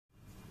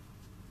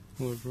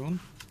Hello everyone.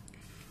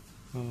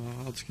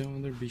 আজকে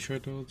আমাদের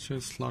বিষয়টা হচ্ছে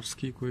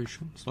slutsky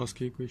ইকুয়েশন।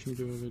 slutsky ইকুয়েশন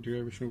কীভাবে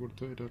ডেরিভেশন করতে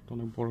হয়, এটা একটা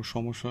অনেক বড়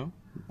সমস্যা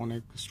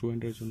অনেক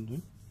স্টুডেন্টের জন্য।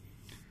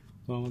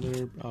 তো আমাদের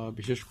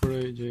বিশেষ করে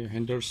যে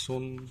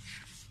Henderson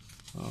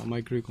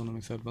micro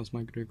economics, advance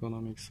micro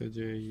ইকোনমিক্সে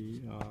যে এই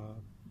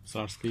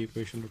slutsky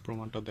ইকুয়েশনের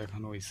প্রমাণটা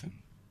দেখানো হয়েছে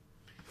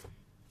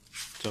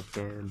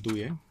চ্যাপ্টার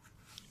 2-এ।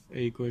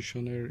 এই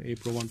ইকুয়েশনের এই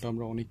প্রমাণটা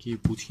আমরা অনেকেই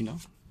বুঝি না,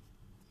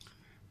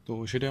 তো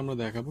সেটা আমরা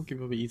দেখাবো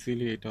কিভাবে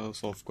ইজিলি এটা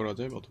সলভ করা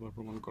যায় অথবা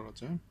প্রমাণ করা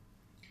যায়।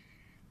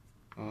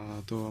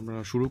 তো আমরা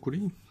শুরু করি।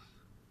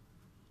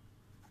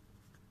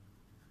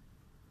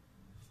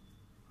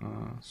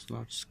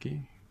 slutsky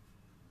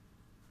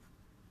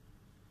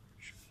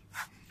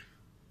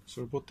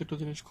প্রত্যেকটা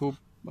জিনিস খুব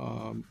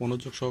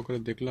মনোযোগ সহকারে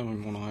দেখলে আমার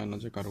মনে হয় না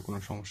যে কারো কোনো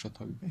সমস্যা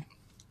থাকবে।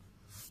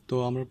 তো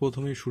আমরা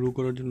প্রথমেই শুরু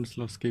করার জন্য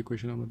slutsky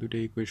ইকুয়েশন আমরা দুটো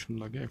ইকুয়েশন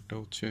লাগে। একটা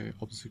হচ্ছে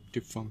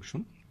অবজেক্টিভ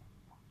ফাংশন,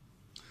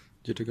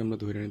 যেটাকে আমরা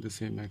ধরে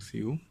নিতেছি ম্যাক্স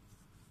ইউ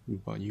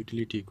বা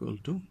utility equal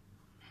to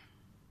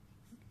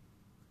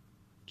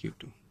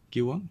Q2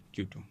 Q1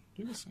 Q2,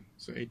 ঠিক আছে।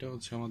 সো এইটা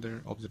হচ্ছে আমাদের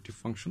অবজেক্টিভ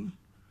ফাংশন।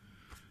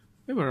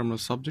 এবার আমরা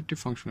সাবজেক্টিভ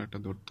ফাংশন একটা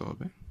ধরতে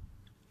হবে।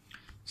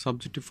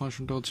 সাবজেক্টিভ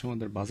ফাংশনটা হচ্ছে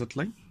আমাদের বাজেট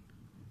লাইন,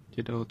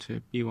 যেটা হচ্ছে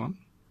P1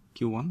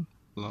 Q1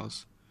 plus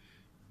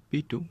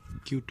P2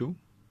 Q2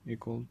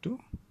 equal to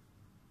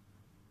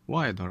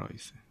Y ধরা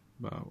হয়েছে,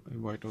 বা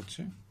ওয়াইটা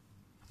হচ্ছে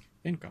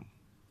ইনকাম,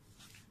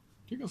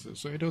 ঠিক আছে।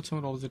 সো এটা হচ্ছে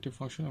আমার অবজেক্টিভ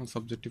ফাংশন এবং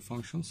সাবজেক্টিভ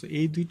ফাংশন। সো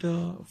এই দুইটা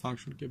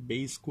ফাংশনকে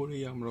বেস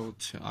করেই আমরা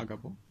হচ্ছে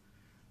আগাবো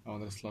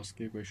আমাদের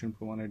slutsky ইকুয়েশন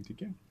প্রমাণের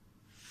দিকে।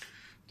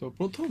 তো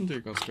প্রথম যে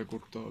কাজটা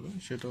করতে হবে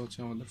সেটা হচ্ছে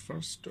আমাদের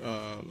ফার্স্ট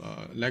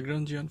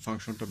ল্যাগ্রাঞ্জিয়ান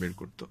ফাংশনটা বের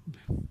করতে হবে।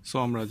 সো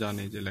আমরা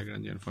জানি যে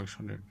ল্যাগ্রাঞ্জিয়ান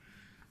ফাংশনের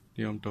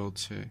নিয়মটা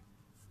হচ্ছে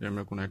যে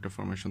আমরা কোনো একটা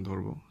ফরমেশন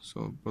ধরবো। সো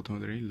প্রথমে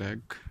ধরি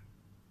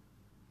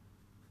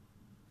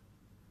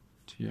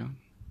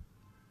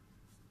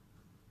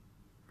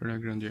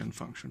ল্যাগ্রাঞ্জিয়ান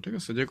ফাংশন, ঠিক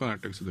আছে। যে কোনো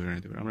একটা কিছু ধরে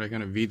নিতে পারি, আমরা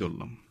এখানে ভি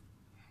ধরলাম।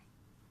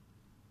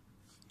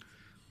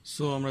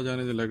 সো আমরা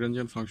জানি যে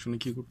ল্যাগ্রাঞ্জিয়ান ফাংশনে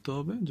কি করতে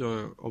হবে, যে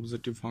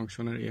অবজেক্টিভ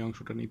ফাংশনের এই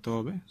অংশটা নিতে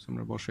হবে। সো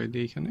আমরা বসাই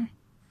দিই এখানে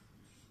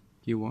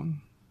Q1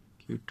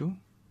 Q2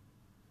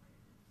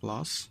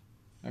 প্লাস,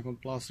 এখন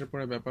প্লাসের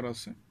পরে ব্যাপার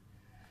আছে,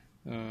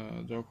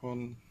 যখন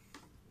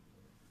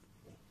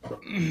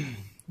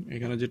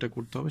এখানে যেটা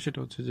করতে হবে সেটা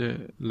হচ্ছে যে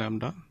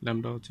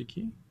ল্যামডা হচ্ছে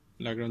কি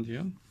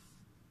Lagrangian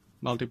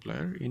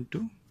multiplier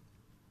into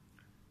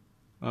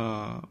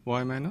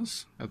y minus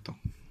এত,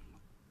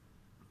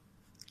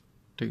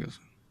 ঠিক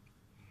আছে,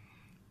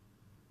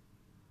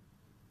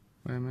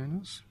 y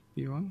minus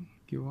P1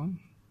 Q1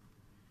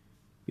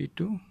 P2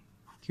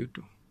 Q2।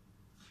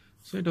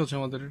 So এটা হচ্ছে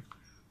আমাদের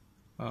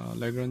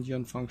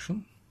ল্যাগ্রাঞ্জিয়ান ফাংশন।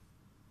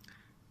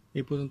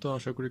 এই পর্যন্ত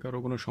আশা করি কারো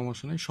কোনো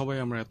সমস্যা নেই, সবাই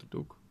আমরা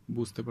এতটুকু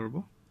বুঝতে পারবো।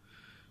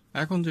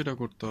 এখন যেটা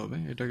করতে হবে,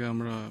 এটাকে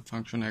আমরা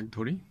ফাংশন 1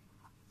 ধরি,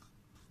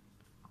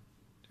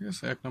 ঠিক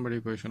আছে। 1 নম্বর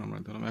ইকুয়েশন আমরা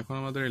ধরলাম। এখন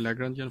আমাদের এই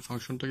ল্যাগ্রাঞ্জিয়ান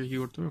ফাংশনটাকে কি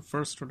করতে হবে,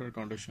 ফার্স্ট অর্ডার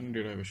কন্ডিশনে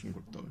ডেরিভেশন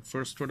করতে হবে।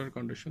 ফার্স্ট অর্ডার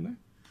কন্ডিশনে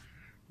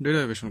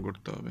ডেরিভেশন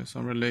করতে হবে। সো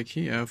আমরা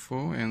লিখি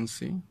FONC,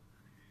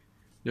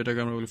 যেটাকে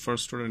আমরা বলি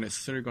first order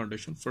necessary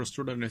condition. First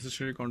order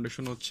necessary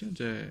condition হচ্ছে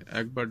যে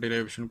একবার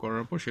ডেরিভেশন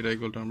করার পর সেটা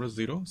ইকুয়াল টু আমরা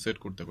 0 সেট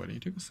করতে পারি,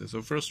 ঠিক আছে। সো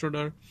ফার্স্ট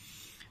অর্ডার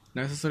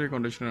নেসেসারি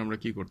কন্ডিশনে আমরা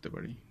কি করতে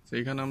পারি, তো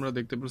এখানে আমরা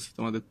দেখতে পাচ্ছি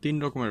আমাদের 3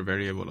 রকমের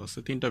ভ্যারিয়েবল আছে,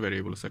 3টা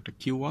ভ্যারিয়েবল আছে, একটা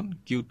Q1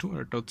 Q2 আর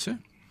একটা হচ্ছে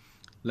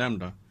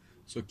lambda.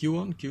 So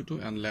Q1 Q2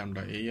 and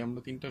lambda, এই আমরা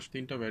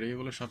তিনটা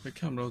ভ্যারিয়েবলের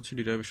সাপেক্ষে আমরা হচ্ছে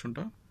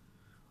ডেরিভেশনটা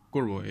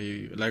করব। এই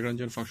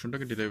ল্যাগ্রাঞ্জিয়ান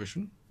ফাংশনটাকে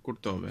ডেরিভেশন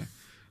করতে হবে।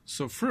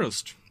 সো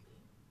ফার্স্ট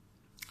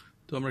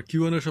তো আমরা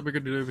Q1 এর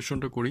সাপেক্ষে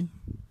ডেরিভেশনটা করি,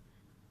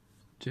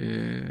 যে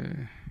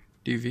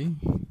টিভি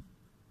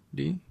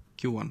ডি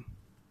Q1,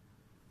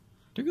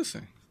 ঠিক আছে।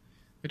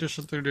 এটার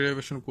সাথে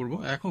ডেরিভেশন করব।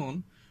 এখন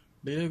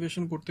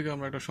ডেরিভেশন করতে গিয়ে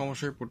আমরা একটা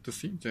সমস্যায়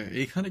পড়তেছি, যে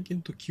এইখানে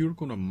কিন্তু কিউর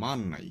কোনো মান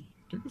নাই,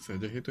 ঠিক আছে।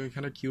 যেহেতু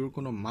এখানে কিউর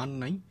কোনো মান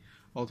নাই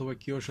অথবা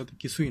কিউর সাথে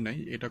কিছুই নাই,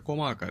 এটা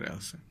কমা আকারে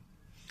আছে,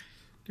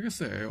 ঠিক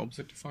আছে।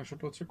 অবজেক্টিভ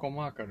ফাংশনটা হচ্ছে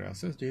কমা আকারে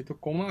আছে। যেহেতু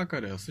কমা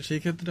আকারে আছে, সেই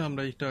ক্ষেত্রে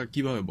আমরা এটা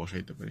কিভাবে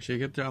বসাইতে পারি, সেই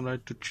ক্ষেত্রে আমরা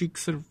একটু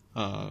ট্রিক্সের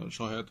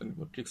সহায়তা নিব।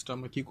 ট্রিক্সটা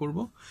আমরা কি করব,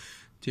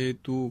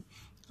 যেহেতু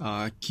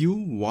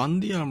Q1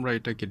 দিয়ে আমরা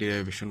এটাকে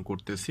ডেরিভেশন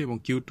করতেছি এবং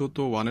Q2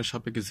 তো 1-এর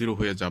সাপেক্ষে 0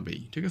 হয়ে যাবেই,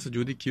 ঠিক আছে।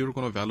 যদি Q-এর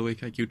কোনো ভ্যালু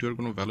এখানে, Q2 এর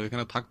কোনো ভ্যালু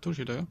এখানে থাকতো,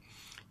 সেটা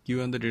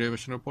Q1 দিয়ে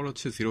ডেরিভেশনের পর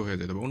হচ্ছে 0 হয়ে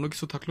যেত, অন্য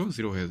কিছু থাকলেও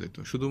 0 হয়ে যেত।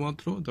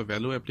 শুধুমাত্র দ্য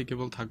ভ্যালু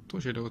অ্যাপ্লিকেবল থাকতো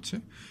সেটা হচ্ছে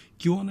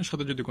Q1 এর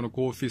সাথে যদি কোনো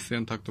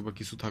কোএফিসিয়েন্ট থাকতো বা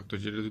কিছু থাকতো,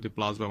 যেটা যদি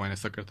প্লাস বা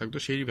মাইনাস আকারে থাকতো,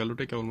 সেই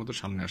ভ্যালুটাই কেবলমাত্র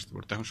সামনে আসতে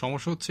পারতো। এখন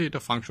সমস্যা হচ্ছে এটা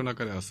ফাংশন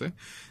আকারে আছে,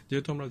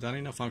 যেহেতু আমরা জানি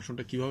না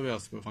ফাংশনটা কিভাবে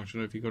আসবে,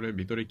 ফাংশনের ফিগারের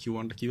ভিতরে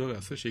Q1টা কিভাবে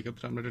আসে, সেই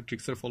ক্ষেত্রে আমরা একটা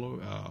ট্রিক্সের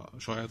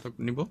সহায়তা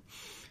নিব।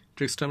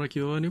 ট্রিক্সটা আমরা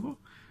কীভাবে নিব,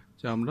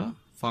 যে আমরা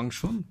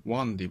ফাংশন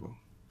 1 দিব,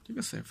 ঠিক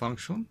আছে।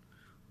 ফাংশন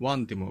 1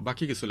 দিব,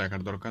 বাকি কিছু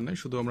লেখার দরকার নেই,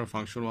 শুধু আমরা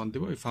ফাংশন 1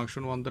 দিব। এই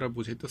ফাংশন 1 দ্বারা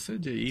বুঝাইতেছে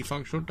যে এই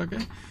ফাংশনটাকে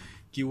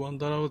Q1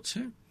 দ্বারা হচ্ছে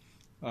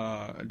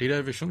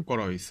ডেরিভেশন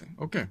করা হয়েছে,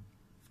 ওকে।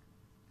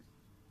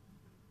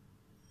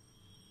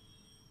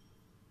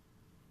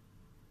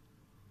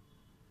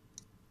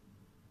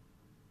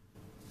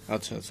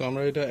 আচ্ছা, সো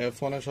আমরা এটা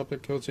f1 এর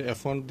সাপেক্ষে হচ্ছে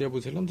f1 দিয়ে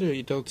বুঝলাম যে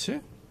এটা হচ্ছে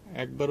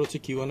একবার হচ্ছে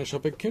q1 এর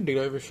সাপেক্ষে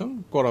ডেরিভেশন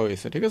করা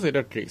হয়েছে, ঠিক আছে,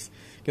 এটা ট্রিক্স।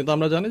 কিন্তু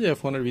আমরা জানি যে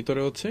f1 এর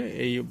ভিতরে হচ্ছে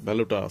এই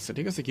ভ্যালুটা আছে,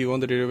 ঠিক আছে, q1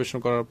 দিয়ে ডেরিভেশন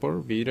করার পর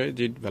v এর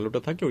যে ভ্যালুটা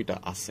থাকে ওইটা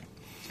আছে।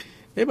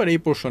 এবার এই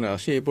পোর্শনে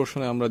আসি, এই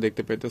পোর্শনে আমরা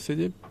দেখতে পাইতেছি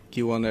যে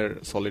q1 এর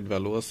সলিড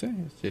ভ্যালু আছে,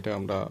 যেটা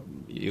আমরা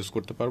ইউজ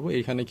করতে পারবো।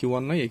 এইখানে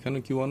q1 নাই, এখানে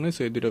q1 নাই,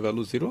 সো এই দুইটা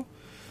ভ্যালু 0।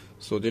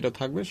 সো যেটা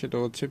থাকবে সেটা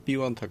হচ্ছে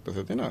p1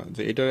 থাকতেছে, তাই না,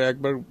 যে এটা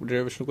একবার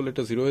ডেরিভেশন করলে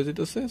এটা 0 হয়ে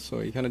যেতেছে। সো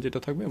এখানে যেটা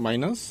থাকবে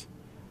মাইনাস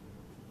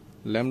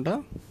ল্যামডা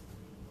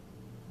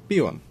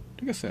p1,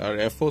 ঠিক আছে। আর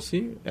FONC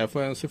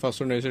first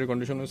order necessary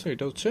condition হচ্ছে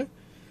এটা হচ্ছে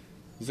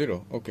 0।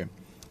 ওকে,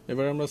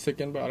 এবার আমরা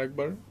সেকেন্ড বা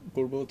আরেকবার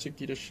করবো হচ্ছে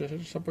কি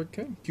এর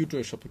সাপেক্ষে, q2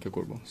 এর সাপেক্ষে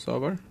করবো। সো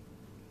আবার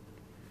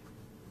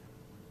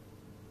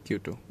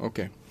q2,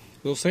 ওকে।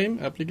 তো সেম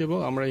অ্যাপ্লিকেবল,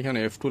 আমরা এখানে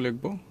f2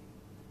 লিখবো,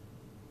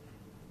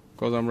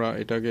 কজ আমরা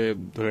এটাকে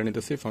ধরে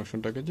নিতেছি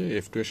ফাংশনটাকে যে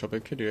f2 এর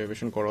সাপেক্ষে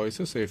ডেরিভেশন করা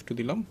হয়েছে। সো f2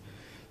 দিলাম।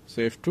 সো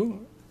f2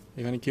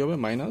 এখানে কি হবে,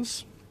 মাইনাস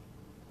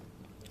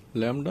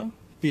ল্যামডা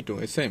p2,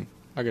 এই সেম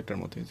আগেরটার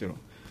মধ্যে 0।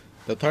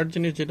 দ্য থার্ড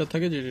জিনিস যেটা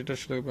থাকে, যে যেটার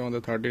সাথে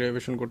আমাদের থার্ড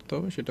ডেরিভেশন করতে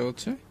হবে, সেটা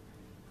হচ্ছে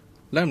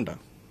ল্যামডা,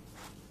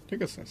 ঠিক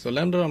আছে। সো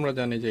ল্যামডা আমরা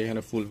জানি যে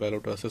এখানে ফুল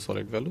ভ্যালুটা আছে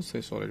সলিড ভ্যালু,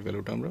 সেই সলিড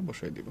ভ্যালুটা আমরা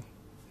বসাই দিব।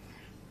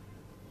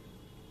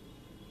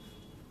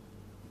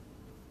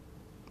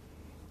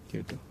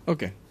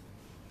 ওকে,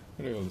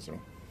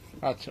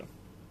 আচ্ছা,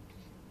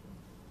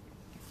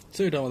 সো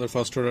এটা আমাদের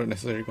ফার্স্ট অর্ডার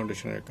নেসেসারি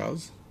কন্ডিশনের কাজ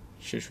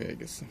শেষ হয়ে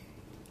গেছে।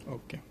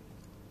 ওকে,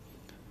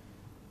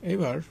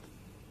 এবার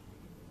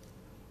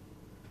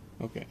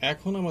ওকে,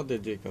 এখন আমাদের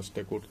যে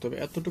কাজটা করতে হবে,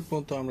 এতটুকু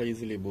পর্যন্ত আমরা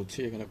ইজিলি বুঝছি,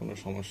 এখানে কোনো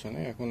সমস্যা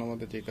নেই। এখন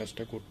আমাদের যে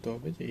কাজটা করতে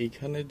হবে, যে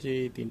এইখানে যে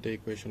তিনটা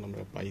ইকুয়েশন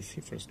আমরা পাইছি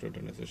ফার্স্ট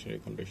অর্ডার নেসেসারি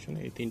কন্ডিশনে,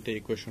 এই তিনটা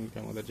ইকুয়েশনকে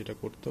আমাদের যেটা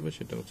করতে হবে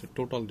সেটা হচ্ছে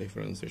টোটাল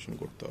ডিফারেন্সিয়েশন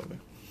করতে হবে।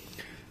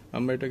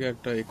 আমরা এটাকে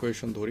একটা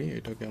ইকুয়েশন ধরি,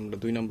 এটাকে আমরা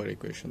 2 নাম্বার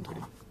ইকুয়েশন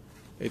ধরি।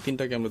 এই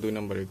তিনটাকে আমরা 2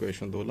 নাম্বার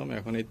ইকুয়েশন ধরলাম।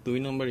 এখন এই 2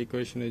 নাম্বার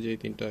ইকুয়েশনে যে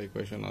তিনটা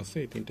ইকুয়েশন আছে,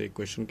 এই তিনটা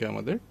ইকুয়েশনকে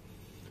আমাদের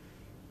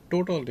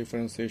টোটাল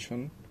ডিফারেন্সিয়েশন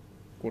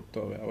করতে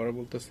হবে। আবার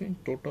বলতেছি,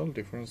 টোটাল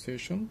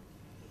ডিফারেন্সিয়েশন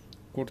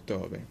করতে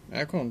হবে।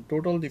 এখন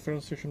টোটাল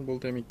ডিফারেন্সিয়েশন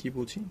বলতে আমি কি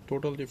বুঝি?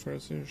 টোটাল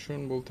ডিফারেন্সিয়েশন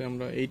বলতে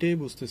আমরা এইটাই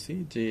বুঝতেছি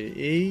যে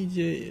এই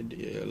যে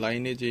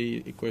লাইনে যেই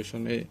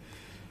ইকুয়েশনে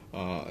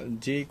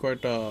যেই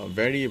কয়টা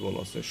ভ্যারিয়েবল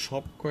আছে,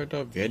 সব কয়টা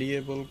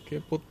ভ্যারিয়েবলকে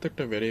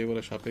প্রত্যেকটা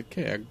ভ্যারিয়েবলের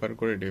সাপেক্ষে একবার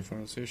করে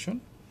ডিফারেন্সিয়েশন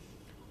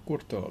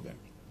করতে হবে,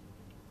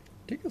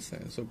 ঠিক আছে।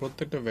 সো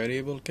প্রত্যেকটা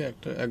ভ্যারিয়েবলকে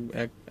একটা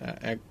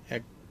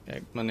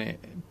মানে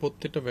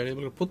প্রত্যেকটা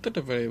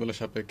ভ্যারিয়েবলের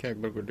সাপেক্ষে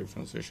একবার করে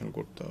ডিফারেন্সিয়েশন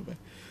করতে হবে।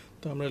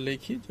 তো আমরা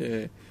লিখি যে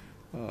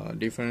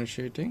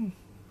differentiating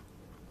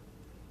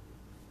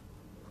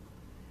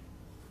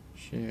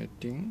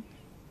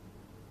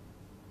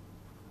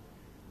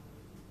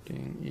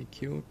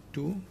equal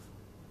to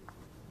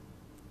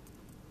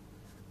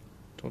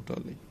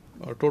totally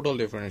or total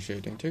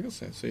differentiating, ঠিক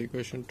আছে। So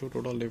equation two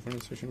total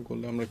differentiation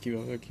করলে আমরা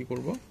কিভাবে কি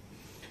করব?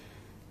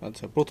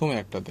 আচ্ছা, প্রথমে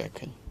একটা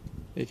দেখাই,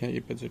 এখানে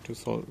এই পেজে একটু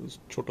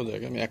ছোট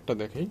জায়গা, আমি একটা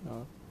দেখাই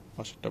আর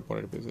পাশেরটা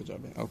পরের পেজে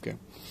যাবে। ওকে,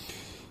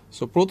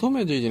 সো প্রথমে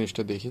যে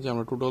জিনিসটা দেখি যে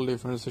আমরা টোটাল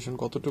ডিফারেন্সিয়েশন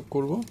কতটুকু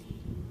করব,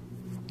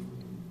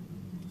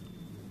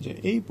 যে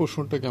এই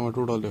পোর্শনটাকে আমার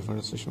টোটাল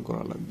ডিফারেন্সিয়েশন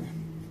করা লাগবে,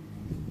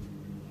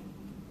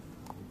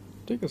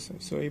 ঠিক আছে।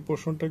 সো এই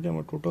পোর্শনটাকে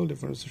আমার টোটাল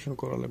ডিফারেন্সিয়েশন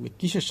করা লাগবে,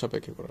 কিসের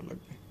সাপেক্ষে করা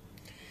লাগবে?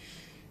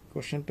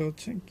 কোশ্চেনটা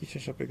হচ্ছে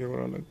কিসের সাপেক্ষে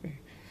করা লাগবে।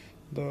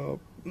 তো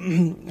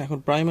এখন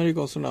প্রাইমারি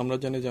কনস্ট্যান্ট আমরা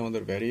জানি যে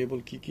আমাদের ভ্যারিয়েবল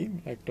কি কি,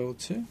 একটা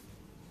হচ্ছে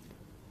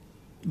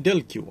ডেল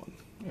q1,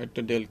 একটা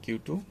ডেল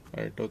q2,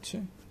 আর একটা হচ্ছে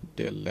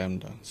ডেল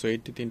ল্যামডা। সো এই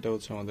তিনটা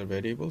হচ্ছে আমাদের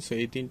ভ্যারিয়েবল। সো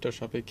এই তিনটার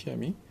সাপেক্ষে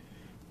আমি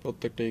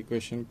প্রত্যেকটা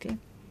ইকুয়েশনকে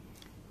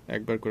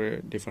একবার করে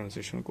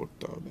ডিফারেন্সিয়েশন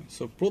করতে হবে।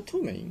 সো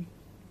প্রথমেই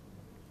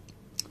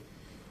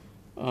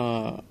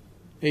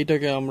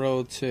এইটাকে আমরা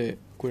হচ্ছে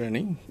করে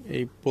নিই,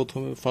 এই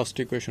প্রথমে ফার্স্ট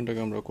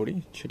ইকুয়েশনটাকে আমরা করি,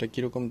 সেটা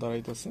কিরকম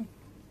দাঁড়াইতেছে,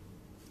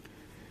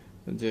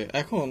 যে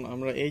এখন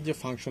আমরা এই যে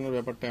ফাংশনের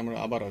ব্যাপারটা আমরা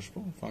আবার আসবো,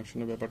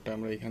 ফাংশনের ব্যাপারটা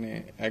আমরা এখানে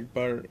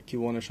একবার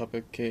q1 এর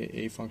সাপেক্ষে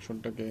এই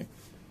ফাংশনটাকে,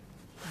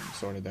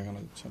 সরি দেখানো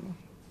যাচ্ছে না,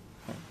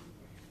 হ্যাঁ,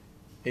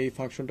 এই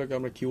ফাংশনটাকে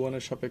আমরা q1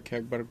 এর সাপেক্ষে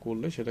একবার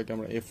করলে সেটাকে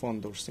আমরা f1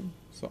 ধরছি।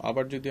 সো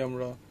আবার যদি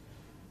আমরা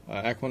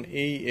এখন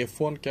এই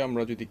f1 কে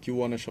আমরা যদি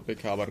q1 এর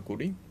সাপেক্ষে আবার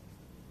করি,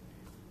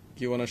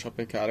 q1 এর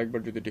সাপেক্ষে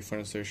আরেকবার যদি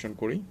ডিফারেন্সিয়েশন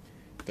করি,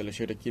 তাহলে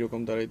সেটা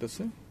কিরকম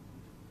দাঁড়াইতেছে,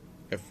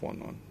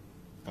 f11।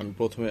 আমি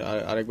প্রথমে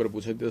আরেকবার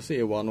বুঝাই দিতেছি,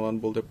 এই 1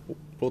 বলতে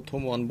প্রথম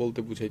 1 বলতে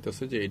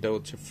বুঝাইতেছে যে এটা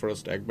হচ্ছে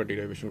ফার্স্ট একবার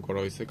ডেরিভেশন করা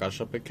হয়েছে কার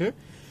সাপেক্ষে,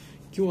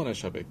 q1 এর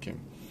সাপেক্ষে।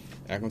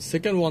 এখন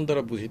সেকেন্ড 1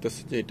 দ্বারা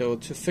বুঝাইতেছে যে এটা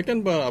হচ্ছে সেকেন্ড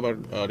বার আবার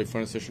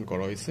ডিফারেন্সিয়েশন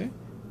করা হয়েছে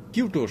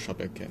q2 এর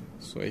সাপেক্ষে।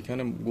 সো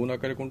এখানে গুণ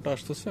আকারে কোনটা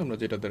আসতেছে, আমরা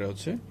যেটা দ্বারা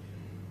হচ্ছে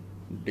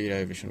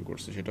ডেরিভেশন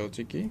করছি সেটা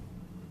হচ্ছে কি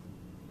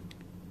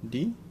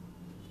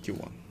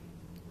dq1।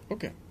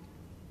 ওকে,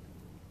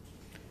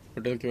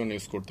 ডেল q1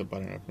 ইউজ করতে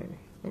পারেন আপনারা।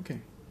 ওকে,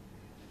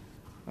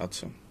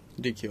 আচ্ছা,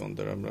 dq1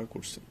 দ্বারা আমরা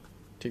করছি,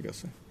 ঠিক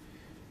আছে।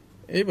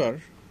 এবার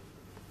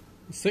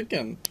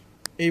সেকেন্ড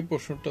এই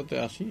প্রশ্নটাতে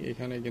আসি,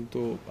 এখানে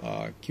কিন্তু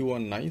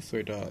q1 নাই, সো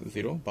এটা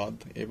 0 বাদ।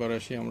 এবার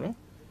আসি আমরা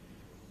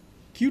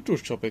কিউ টুর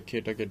সাপেক্ষে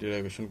এটাকে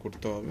ডেরিভেশন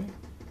করতে হবে।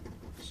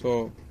 সো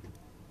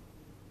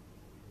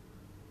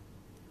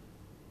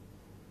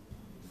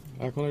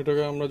এখন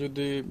এটাকে আমরা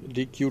যদি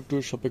ডি কিউ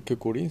টুর সাপেক্ষে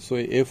করি, সো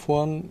এফ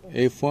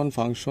ওয়ান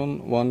ফাংশন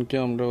ওয়ানকে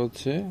আমরা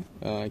হচ্ছে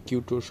কিউ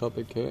টুর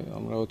সাপেক্ষে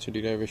আমরা হচ্ছে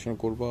ডেরিভেশন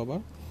করব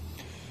আবার।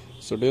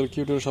 সো ডেল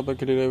কিউ টুর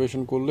সাপেক্ষে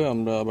ডেরিভেশন করলে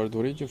আমরা আবার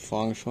ধরি যে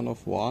ফাংশন অফ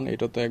ওয়ান,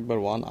 এটা তো একবার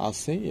ওয়ান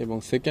আসে, এবং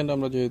সেকেন্ড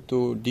আমরা যেহেতু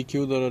ডি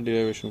কিউ দ্বারা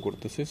ডেরিভেশন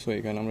করতেছি, সো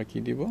এখানে আমরা কি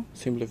দিব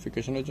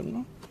সিম্পলিফিকেশনের জন্য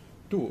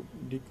টু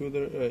ডি কিউ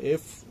দ্বারা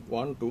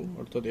F12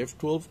 অর্থাৎ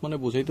F12 মানে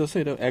বুঝাইতেছে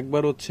এটা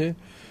একবার হচ্ছে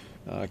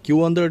কিউ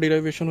ওয়ান দ্বারা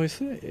ডেরিভেশন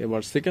হয়েছে,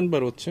 এবার সেকেন্ড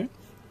বার হচ্ছে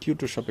কিউ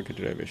টুর সাপেক্ষে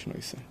ডেরিভেশন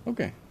হয়েছে।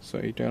 ওকে, সো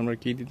এটা আমরা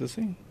কি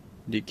দিতেছি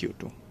ডি কিউ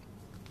টু।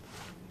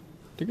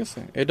 ঠিক আছে,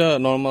 এটা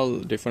নর্মাল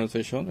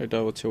ডিফারেন্সিয়েশন, এটা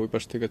হচ্ছে ওই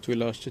পাশ থেকে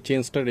চলে আসছে,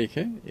 চেঞ্জটা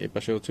রেখে এই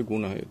পাশে হচ্ছে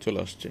গুণ হয়ে চলে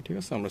আসছে। ঠিক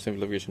আছে, আমরা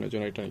সিম্পলিফিকেশনের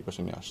জন্য এটা এই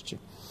পাশে নিয়ে আসছি।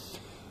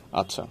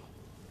 আচ্ছা,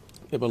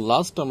 এবার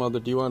লাস্ট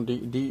আমাদের D one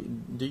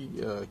D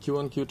Q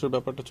one Q টুর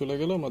ব্যাপারটা চলে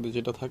গেল, আমাদের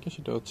যেটা থাকে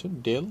সেটা হচ্ছে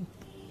ডেল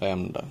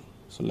ল্যামডা।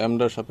 সো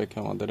ল্যামডার সাপেক্ষে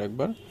আমাদের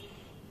একবার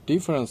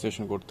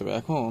ডিফারেন্সিয়েশন করতে হবে।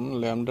 এখন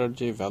ল্যামডার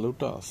যে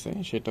ভ্যালুটা আছে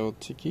সেটা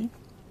হচ্ছে কি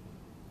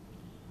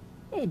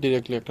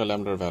ডিরেক্টলি একটা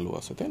ল্যামডার ভ্যালু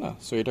আছে, তাই না?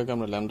 সো এটাকে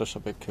আমরা ল্যামডার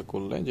সাপেক্ষে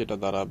করলে যেটা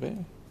দাঁড়াবে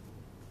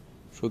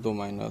শুধু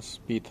মাইনাস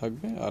পি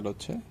থাকবে আর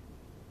হচ্ছে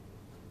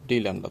ডি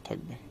ল্যামডা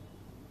থাকবে।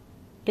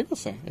 ঠিক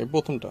আছে, এই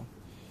প্রথমটা।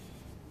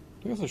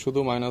 ঠিক আছে, শুধু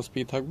মাইনাস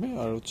পি থাকবে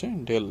আর হচ্ছে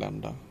ডেল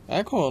ল্যামডা।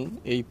 এখন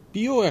এই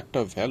পিও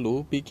একটা ভ্যালু,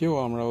 পি কেও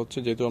আমরা হচ্ছে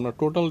যেহেতু আমরা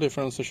টোটাল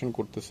ডিফারেন্সিয়েশন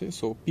করতেছি,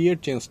 সো পি এর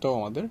চেঞ্জটাও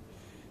আমাদের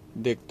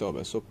দেখতে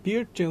হবে। সো পি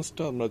এর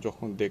চেঞ্জটা আমরা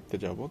যখন দেখতে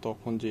যাব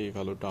তখন যে এই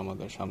ভ্যালুটা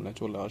আমাদের সামনে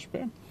চলে আসবে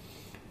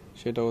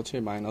সেটা হচ্ছে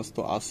মাইনাস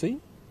তো আসেই,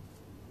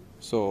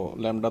 সো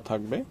ল্যামডা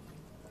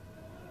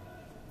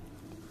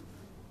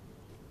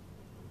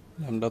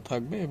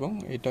থাকবে এবং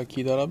এটা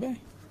কি দাঁড়াবে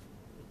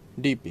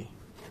ডিপি।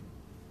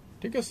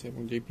 ঠিক আছে,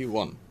 এবং জিপি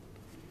 1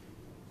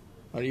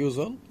 আর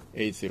ইউজুয়াল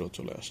H0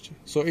 চলে আসছে।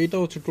 সো এইটা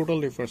হচ্ছে টোটাল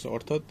ডিফারেন্স,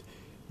 অর্থাৎ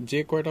যে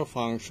কয়টা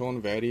ফাংশন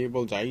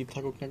ভ্যারিয়েবল যাই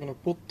থাকুক না কেন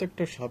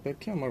প্রত্যেকটার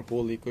সাপেক্ষে আমার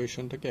হোল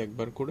ইকুয়েশনটাকে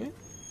একবার করে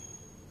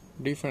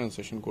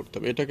ডিফারেন্সিয়েশন করতে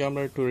হবে। এটাকে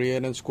আমরা একটু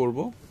রিঅ্যারেঞ্জ করব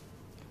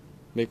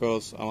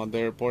বিকজ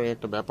আমাদের পরে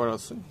একটা ব্যাপার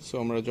আছে। সো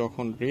আমরা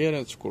যখন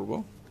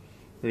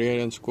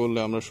রিঅ্যারেঞ্জ করলে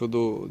আমরা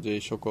শুধু যে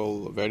সকল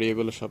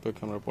ভ্যারিয়েবলের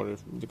সাপেক্ষে আমরা পরে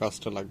যে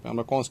কাজটা লাগবে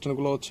আমরা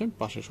কনস্ট্যান্টগুলো হচ্ছে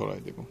পাশে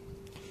সরাই দেব।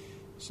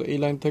 সো এই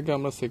লাইন থেকে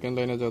আমরা সেকেন্ড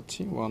লাইনে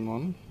যাচ্ছি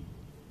 1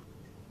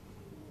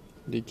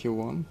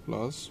 dq1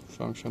 plus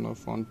function of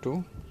 1 2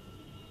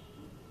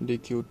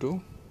 dq2,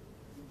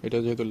 এটা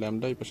যেহেতু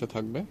ল্যামডা এই পাশে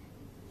থাকবে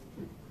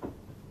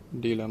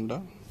ডি ল্যামডা,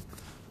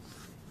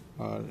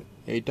 আর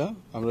এইটা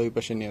আমরা ওই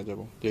পাশে নিয়ে যাব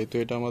যেহেতু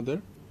এটা আমাদের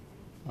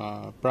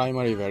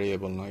প্রাইমারি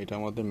ভ্যারিয়েবল না, এটা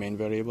আমাদের মেইন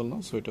ভ্যারিয়েবল না।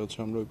 সো এটা হচ্ছে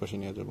আমরা ওই পাশে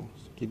নিয়ে যাব,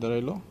 কি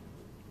দাঁড়াইলো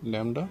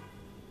ল্যামডা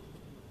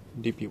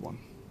dp1।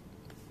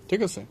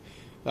 ঠিক আছে,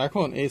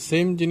 এখন এই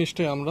সেম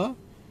জিনিসটাই আমরা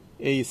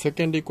এই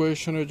সেকেন্ড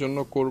ইকুয়েশনের জন্য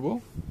করব।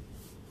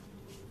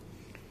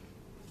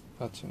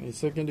 আচ্ছা, এই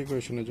সেকেন্ড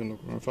ইকুয়েশনের জন্য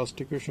ফার্স্ট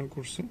ইকুয়েশন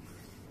করছি,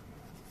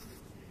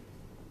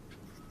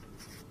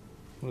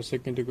 আমরা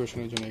সেকেন্ড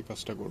ইকুয়েশনের জন্য এই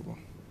কাজটা করব।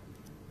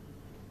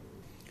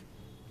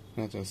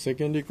 আচ্ছা,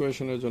 সেকেন্ড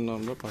ইকুয়েশনের জন্য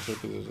আমরা পাশের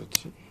পেজে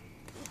যাচ্ছি।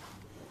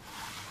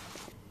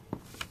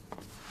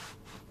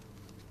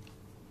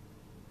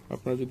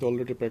 আপনারা যদি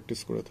অলরেডি প্র্যাকটিস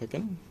করে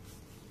থাকেন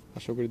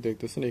আশা করি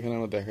দেখতেছেন, এখানে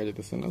আমরা দেখা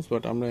যেতেছে না,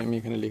 বাট আমি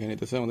এখানে লিখে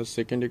নিতেছি। আমাদের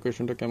সেকেন্ড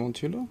ইকুয়েশনটা কেমন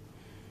ছিল,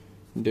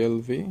 del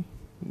V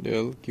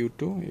del Q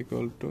two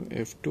equal to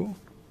F2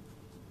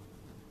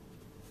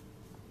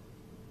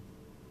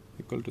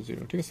 equal to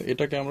 0। ঠিক আছে,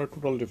 এটাকে আমরা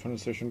টোটাল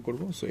ডিফারেন্সিয়েশন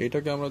করব। সো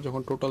এটাকে আমরা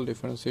যখন টোটাল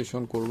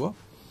ডিফারেন্সিয়েশন করব,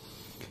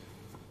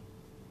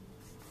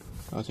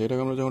 আচ্ছা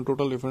এটাকে আমরা যখন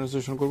টোটাল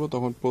ডিফারেন্সিয়েশন করব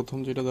তখন প্রথম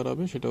যেটা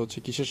দাঁড়াবে সেটা হচ্ছে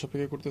কিসের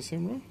সাপেক্ষে করতেছি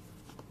আমরা,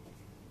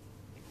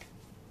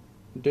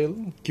 ডেল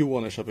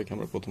কিউ1 এর সাপেক্ষে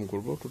আমরা প্রথম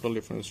করব টোটাল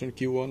ডিফারেন্সিয়েশন,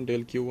 কিউ1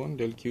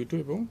 ডেল কিউ2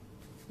 এবং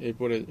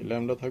এরপরে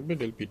ল্যামডা থাকবে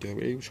ডেল পিটি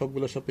থাকবে, এই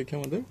সবগুলোর সাপেক্ষে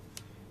আমাদের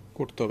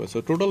করতে হবে। সো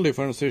টোটাল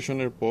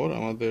ডিফারেন্সিয়েশনের পর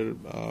আমাদের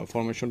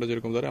ফরমেশনটা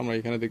যেরকম দাঁড়ায় আমরা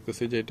এখানে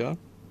দেখতেছি যে এটা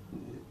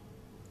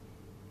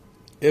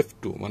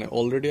F2 মানে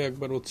অলরেডি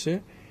একবার হচ্ছে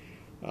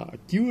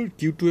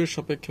কিউ2 এর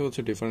সাপেক্ষে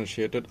হচ্ছে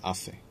ডিফারেন্সিয়েটেড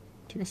আছে।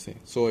 ঠিক আছে,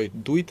 সো এই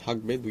দুই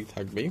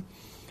থাকবেই।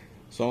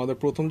 সো আমাদের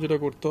প্রথম যেটা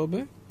করতে হবে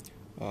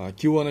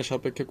কিউ1 এর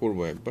সাপেক্ষে করব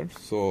একবার।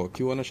 সো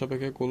কিউ1 এর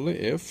সাপেক্ষে করলে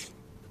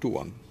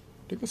F21।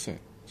 ঠিক আছে,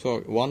 সো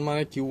 1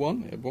 মানে কিউ1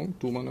 এবং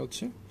 2 মানে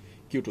হচ্ছে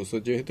কিউ2। সো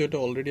যেহেতু এটা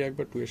অলরেডি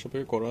একবার 2 এর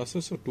সাপেক্ষে করা আছে,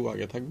 সো 2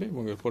 আগে থাকবে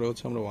এবং এরপরে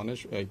হচ্ছে আমরা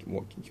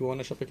কিউ1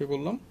 এর সাপেক্ষে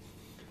করলাম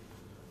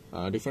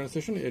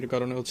ডিফারেন্সিয়েশন, এর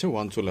কারণে হচ্ছে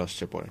 1 চলে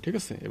আসছে পরে। ঠিক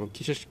আছে, এবং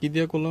কি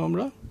দিয়ে করলাম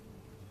আমরা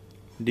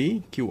ডি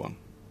কিউ1।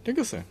 ঠিক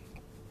আছে,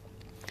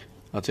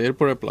 আচ্ছা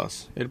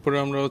এরপরে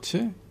আমরা হচ্ছে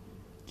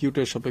কিউ2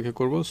 এর সাপেক্ষে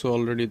করব। সো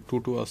অলরেডি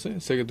 2 আছে,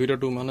 দুইটা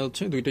 2 মানে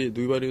হচ্ছে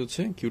দুইবারই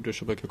হচ্ছে কিউ2 এর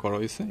সাপেক্ষে করা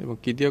হয়েছে এবং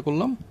কি দিয়ে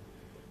করলাম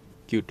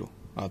কিউ2।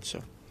 আচ্ছা,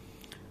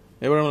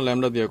 এবার আমরা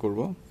ল্যামডা দিয়ে করব।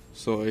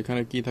 সো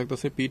এখানে কি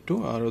থাকতেছে P2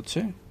 আর হচ্ছে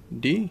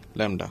ডি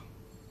ল্যামডা।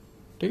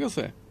 ঠিক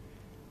আছে,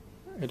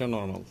 এটা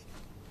নর্মাল।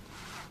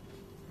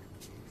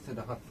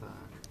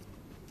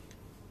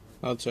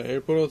 আচ্ছা,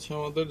 এরপর হচ্ছে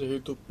আমাদের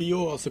যেহেতু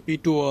পিও আছে, পি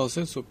টু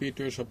আছে, সো পি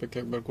টু এর সাপেক্ষে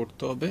একবার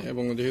করতে হবে,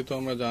 এবং যেহেতু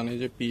আমরা জানি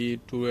যে পি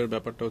টু এর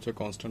ব্যাপারটা হচ্ছে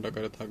কনস্ট্যান্ট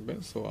আকারে থাকবে,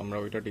 সো আমরা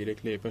ওইটা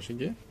ডিরেক্টলি এই পাশে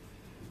গিয়ে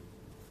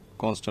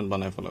কনস্ট্যান্ট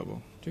বানায় ফেলাবো।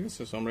 ঠিক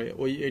আছে, সো আমরা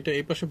এইটা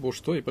এই পাশে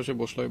বসতো, এই পাশে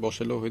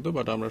বসালেও হইতো,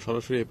 বাট আমরা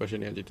সরাসরি এই পাশে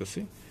নিয়ে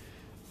যেতেছি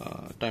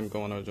টাইম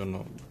কমানোর জন্য।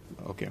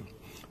 ওকে,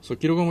 সো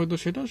কিরকম হইতো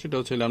সেটা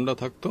হচ্ছে ল্যামডা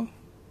থাকতো,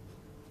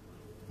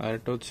 আর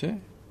একটা হচ্ছে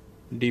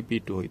ডিপি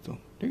টু হইতো।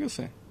 ঠিক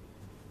আছে,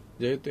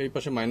 যেহেতু এই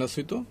পাশে মাইনাস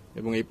হইতো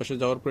এবং এই পাশে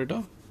যাওয়ার পর এটা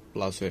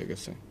প্লাস হয়ে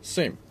গেছে,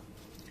 সেম।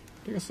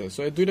 ঠিক আছে, সো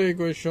এই দুইটা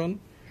ইকুয়েশন,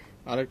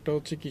 আরেকটা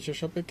হচ্ছে কিসের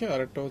সাপেক্ষে,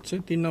 আরেকটা হচ্ছে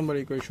 3 নাম্বার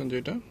ইকুয়েশন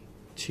যেটা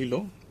ছিল,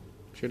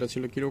 সেটা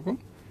ছিল কিরকম,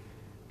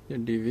 যে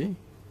ডিভি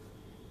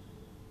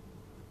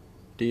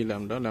টি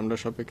ল্যামডা, ল্যামডার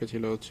সাপেক্ষে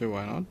ছিল হচ্ছে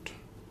why not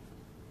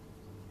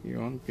P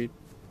one P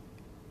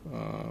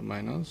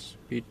minus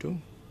P two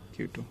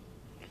Q two.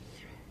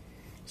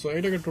 So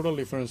এটাকে টোটাল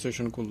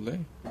ডিফারেন্সিয়েশন করলে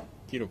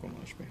কিরকম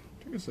আসবে?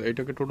 ঠিক আছে,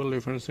 এটাকে টোটাল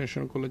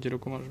ডিফারেন্সিয়েশন করলে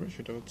যেরকম আসবে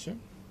সেটা হচ্ছে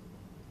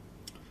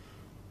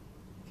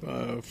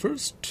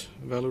ফার্স্ট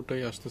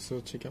ভ্যালুটাই আসতেছে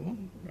হচ্ছে কেমন,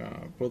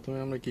 প্রথমে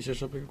আমরা কিসের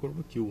সাপেক্ষে করব,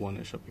 কিউ ওয়ান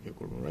এর সাপেক্ষে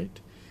করব, রাইট?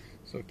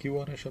 সো কিউ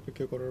ওয়ান এর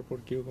সাপেক্ষে করার পর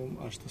কিরকম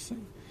আসতেছে,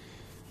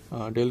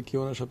 ডেল কিউ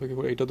ওয়ান এর সাপেক্ষে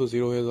করে এটা তো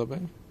জিরো হয়ে যাবে।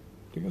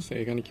 ঠিক আছে,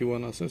 এখানে কিউ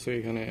ওয়ান আছে, সো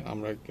এখানে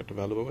আমরা একটা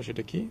ভ্যালু পাবো,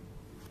 সেটা কি,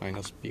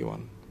 মাইনাস পি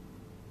ওয়ান,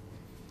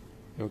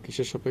 এবং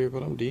কিসের সাপেক্ষে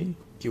করলাম, ডি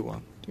কিউ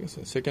ওয়ান। ঠিক আছে,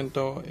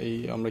 সেকেন্ডটাও এই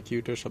আমরা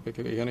কিউটার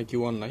সাপেক্ষে, এখানে কিউ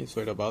ওয়ান নাই, সো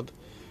এটা বাদ।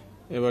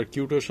 এবার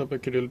কিউটার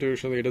সাপেক্ষে ডেল্টার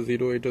সাথে এটা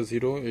জিরো, এটা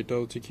জিরো, এটা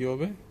হচ্ছে কি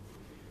হবে,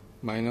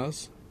 মাইনাস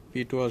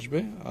পি টু আসবে,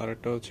 আর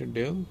একটা হচ্ছে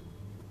ডেল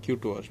কিউ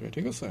টু আসবে।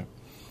 ঠিক আছে,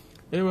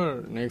 এবার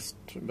নেক্সট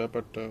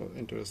ব্যাপারটা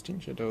ইন্টারেস্টিং,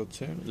 সেটা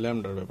হচ্ছে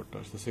ল্যামডার ব্যাপারটা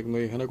আসতেছে, কিন্তু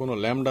এখানে কোনো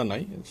ল্যামডা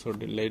নাই, সো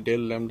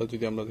ডেল ল্যামডা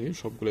যদি আমরা দেখি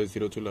সবগুলো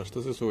জিরো চলে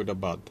আসতেছে, সো এটা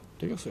বাদ।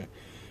 ঠিক আছে,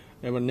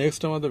 এবার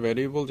নেক্সট আমাদের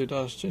ভ্যারিয়েবল যেটা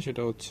আসছে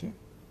সেটা হচ্ছে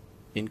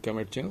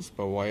ইনকামের চেঞ্জ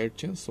বা ওয়াইয়ের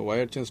চেঞ্জ। সো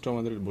ওয়াইয়ের চেঞ্জটা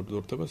আমাদের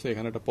ধরতে হবে,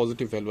 এখানে একটা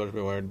পজিটিভ ভ্যালু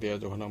আসবে ওয়াইয়ের দেওয়া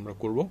যখন আমরা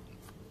করব।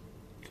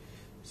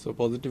 সো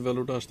পজিটিভ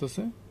ভ্যালুটা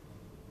আসতেছে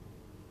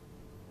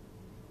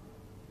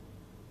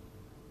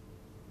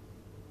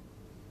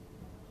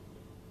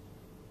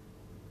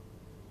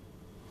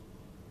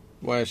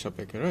ওয়াইয়ের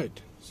সাপেক্ষে, রাইট?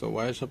 সো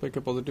ওয়াইয়ের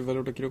সাপেক্ষে পজিটিভ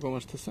ভ্যালুটা কিরকম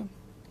আসতেছে,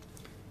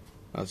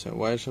 আচ্ছা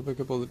ওয়াইয়ের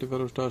সাপেক্ষে পজিটিভ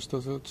ভ্যালুটা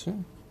আসতেছে হচ্ছে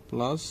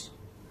প্লাস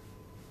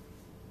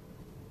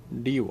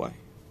ডি ওয়াই।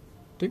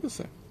 ঠিক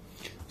আছে,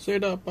 সো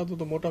এটা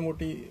আপাতত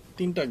মোটামুটি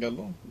তিনটা গেল,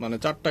 মানে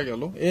চারটা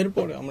গেল।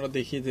 এরপরে আমরা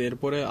দেখি যে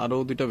এরপরে আরো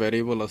দুইটা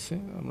ভ্যারিয়েবল আছে,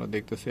 আমরা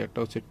দেখতেছি একটা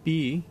হচ্ছে পি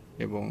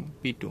এবং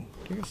পি টু।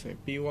 ঠিক আছে,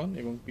 পি ওয়ান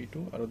এবং পি টু,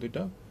 আরো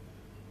দুইটা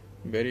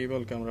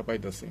ভ্যারিয়েবলকে আমরা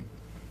পাইতেছি।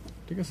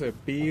 ঠিক আছে,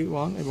 পি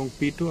ওয়ান এবং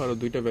পি টু, আরো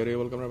দুইটা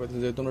ভ্যারিয়েবলকে আমরা পাইতেছি,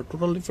 যেহেতু আমরা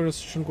টোটাল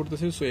ডিফারেন্সিয়েশন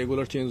করতেছি, সো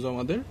এগুলোর চেঞ্জ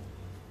আমাদের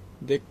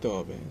দেখতে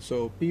হবে। সো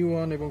পি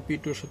ওয়ান এবং পি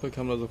টু এর সাপেক্ষে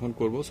আমরা যখন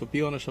করবো, সো পি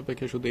ওয়ান এর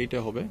সাপেক্ষে শুধু এইটা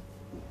হবে,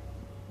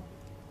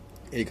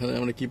 এইখানে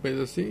আমরা কি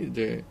পাইতেছি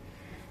যে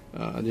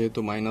যেহেতু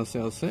মাইনাসে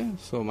আছে,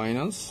 so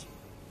minus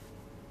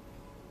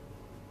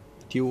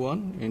Q one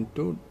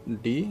into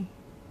D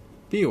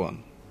P one.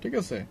 ঠিক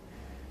আছে,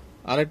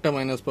 আরেকটা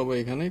মাইনাস পাবো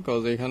এখানে,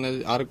 কজ এখানে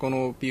আর কোনো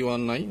পি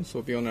ওয়ান নাই, সো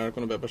পি ওয়ান আর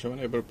কোনো ব্যাপার হবে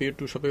না। এবার পি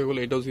টু সাপেক্ষে হলে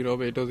এটাও জিরো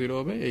হবে, এটাও জিরো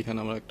হবে, এইখানে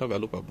আমরা একটা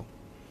ভ্যালু পাবো।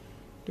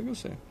 ঠিক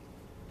আছে,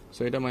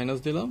 সো এটা মাইনাস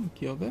দিলাম,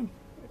 কি হবে,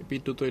 পি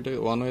টু তো এটা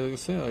ওয়ান হয়ে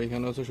গেছে, আর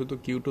এখানে হচ্ছে শুধু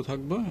কিউ টু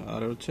থাকবে,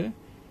 আর হচ্ছে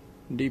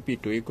DP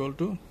two equal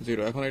to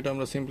zero. এখন এটা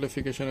আমরা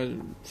সিম্পলিফিকেশনের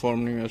ফর্ম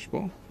নিয়ে আসবো,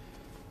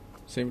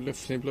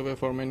 সিম্পলিফাই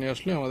ফর্মে নিয়ে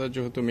আসলে আমাদের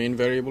যেহেতু মেইন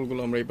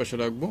ভ্যারিয়েবলগুলো আমরা এই পাশে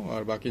রাখবো,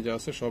 আর বাকি যা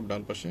আছে সব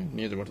ডান পাশে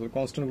নিয়ে যাবো, অর্থাৎ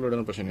কনস্ট্যান্টগুলো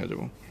ডান পাশে নিয়ে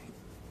যাবো।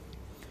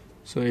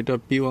 সো এটা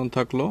পি ওয়ান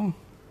থাকলো,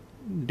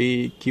 ডি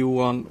কিউ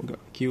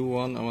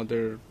ওয়ান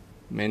আমাদের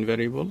মেইন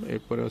ভ্যারিয়েবল,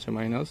 এরপরে হচ্ছে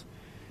minus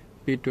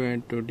P two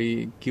into D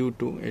Q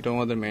two, এটা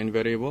আমাদের মেইন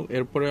ভ্যারিয়েবল।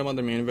 এরপরে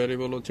আমাদের মেইন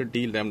ভ্যারিয়েবল হচ্ছে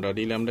ডি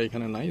ল্যামডা,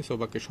 এখানে নাই, সো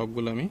বাকি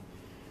সবগুলো আমি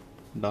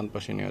ডান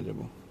পাশে নিয়ে যাব।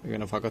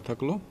 এখানে ফাঁকা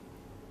থাকলো,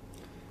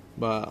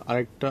 বা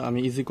আরেকটা আমি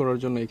ইজি করার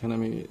জন্য এখানে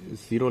আমি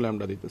জিরো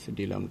ল্যামডা দিতেছি,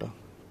 ডি ল্যামডা।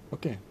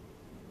 ওকে,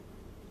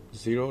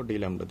 জিরো ডি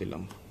ল্যামডা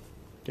দিলাম।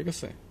 ঠিক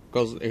আছে,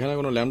 বিকজ এখানে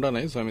কোনো ল্যামডা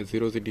নাই, সো আমি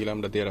জিরো ডি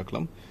ল্যামডা দিয়ে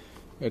রাখলাম,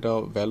 এটা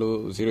ভ্যালু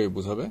জিরোই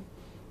বুঝাবে।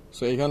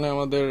 সো এখানে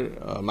আমাদের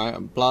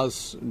প্লাস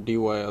ডি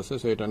ওয়াই আছে,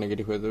 সো এটা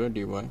নেগেটিভ হয়ে যাবে,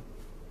 ডি ওয়াই।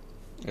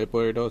 এরপর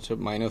এটা হচ্ছে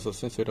মাইনাস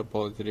আছে, সেটা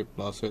পজিটিভ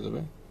প্লাস হয়ে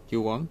যাবে,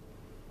 Q one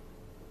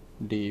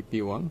D P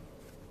one.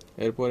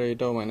 এরপরে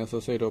এটাও মাইনাস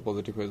আছে, এটাও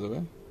পজিটিভ হয়ে যাবে,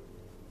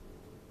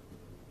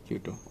 কিউ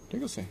টু।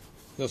 ঠিক আছে,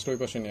 জাস্ট ওই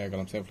পাশে নিয়ে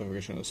গেলাম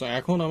সিম্পলিফিকেশন। সো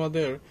এখন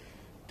আমাদের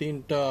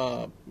তিনটা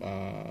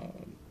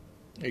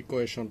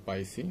ইকুয়েশন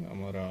পাইছি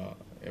আমরা,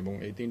 এবং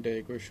এই তিনটা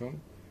ইকুয়েশন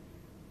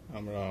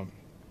আমরা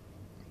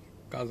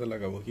কাজে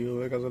লাগাবো।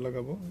 কিভাবে কাজে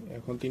লাগাবো,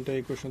 এখন তিনটা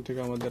ইকুয়েশন থেকে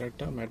আমাদের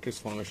একটা ম্যাট্রিক্স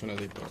ফর্মেশনে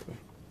দিতে হবে।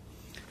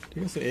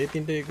 ঠিক আছে, এই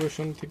তিনটা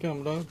ইকুয়েশন থেকে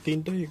আমরা,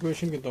 তিনটা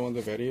ইকুয়েশন কিন্তু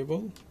আমাদের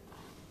ভ্যারিয়েবল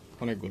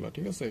অনেকগুলো।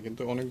 ঠিক আছে,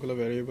 কিন্তু অনেকগুলো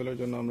ভ্যারিয়েবলের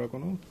জন্য আমরা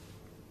কোনো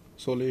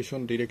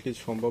সলিউশন ডিরেক্টলি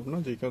সম্ভব না,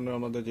 যে কারণে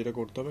আমাদের যেটা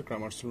করতে হবে,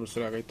 ক্রামার্স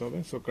রুলসের আগাইতে হবে।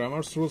 সো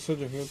ক্রামার্স রুলসে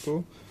যেহেতু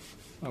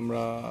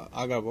আমরা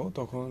আগাবো,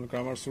 তখন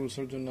ক্রামার্স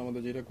রুলসের জন্য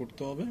আমাদের যেটা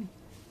করতে হবে,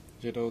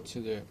 যেটা হচ্ছে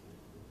যে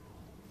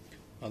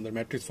আমাদের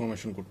ম্যাট্রিক্স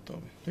ফর্মেশন করতে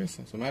হবে। ঠিক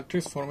আছে, সো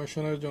ম্যাট্রিক্স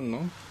ফর্মেশনের জন্য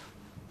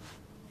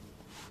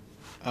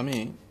আমি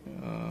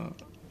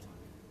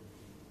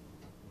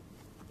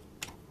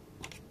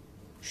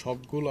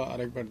সবগুলো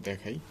আরেকবার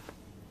দেখাই।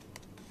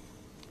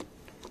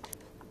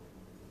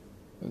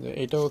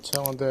 এটা হচ্ছে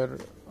আমাদের,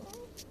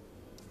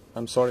 আই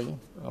এম সরি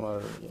আমার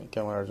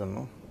ক্যামেরার জন্য,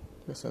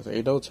 ঠিক আছে।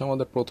 এটা হচ্ছে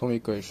আমাদের প্রথম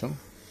ইকুয়েশন।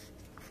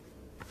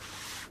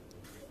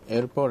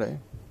 এরপরে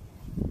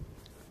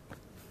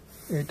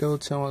এটা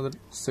হচ্ছে আমাদের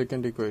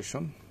সেকেন্ড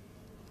ইকুয়েশন,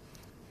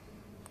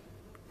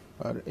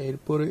 আর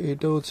এরপরে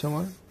এটা হচ্ছে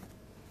আমার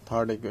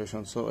থার্ড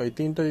ইকুয়েশন। সো এই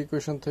তিনটা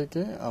ইকুয়েশন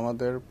থেকে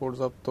আমাদের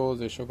পর্যাপ্ত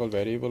যে সকল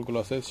ভ্যারিয়েবলগুলো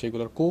আছে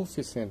সেগুলোর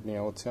কোএফিসিয়েন্ট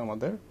নিয়ে হচ্ছে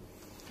আমাদের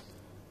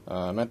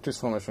ম্যাট্রিক্স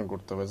ফর্মেশন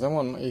করতে হবে।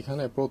 যেমন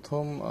এখানে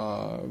প্রথম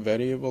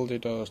ভ্যারিয়েবল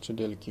যেটা হচ্ছে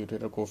ডেল কিউ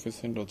এটার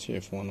কোএফিসিয়েন্ট হচ্ছে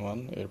F11,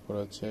 এরপর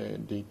হচ্ছে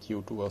ডি কিউ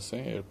টু আছে,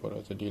 এরপর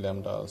হচ্ছে ডি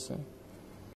ল্যামডা আছে,